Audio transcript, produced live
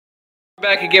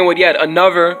Back again with yet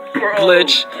another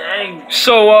glitch.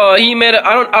 So he made it.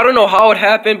 I don't know how it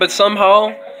happened, but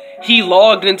somehow he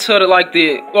logged into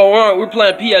we're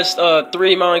playing PS3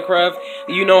 Minecraft.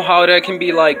 You know how that can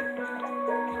be like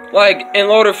in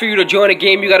order for you to join a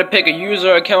game, you gotta pick a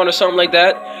user account or something like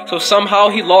that. So somehow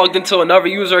he logged into another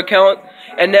user account,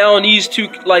 and now these two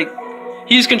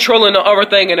he's controlling the other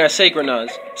thing and they're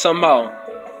synchronized somehow.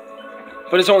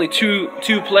 But it's only two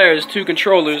players, two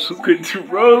controllers. Two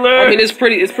controllers. I mean, it's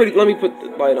pretty. Let me put the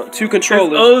light on. Two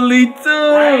controllers. It's only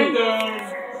two.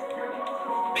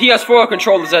 PS4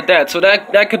 controllers at that. So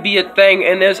that could be a thing.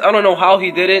 And I don't know how he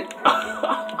did it,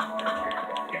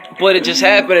 but it just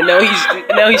happened. And now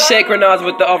he's synchronized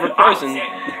with the other person.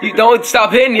 You don't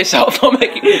stop hitting yourself. Don't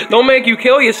make you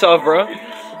kill yourself, bro.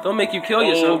 Don't make you kill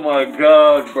yourself. Oh my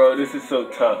god, bro, this is so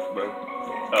tough, bro.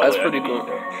 That's pretty cool.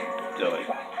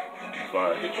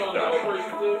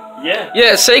 Yeah.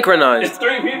 Yeah, it's synchronized. It's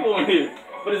 3 people in here,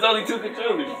 but it's only 2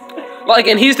 controllers. Like,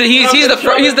 and he's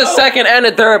the second and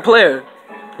the third player.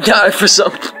 Yeah, for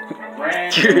some.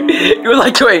 You're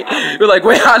like,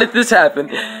 wait, how did this happen?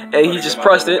 And he just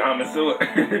pressed it.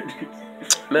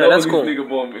 Man, that's cool.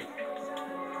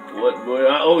 What, boy?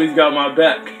 I always got my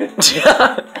back.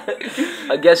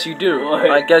 I guess you do.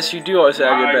 I guess you do always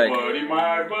have your back.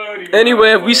 My buddy.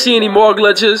 Anyway, if we see any more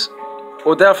glitches,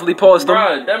 we'll definitely post them.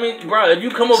 Bro, that means, bro, if you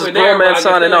come over there, man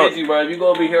signing out. hit you, bro. If you go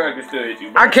over here, I can still hit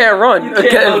you, bro. I can't run. You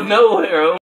can't go nowhere.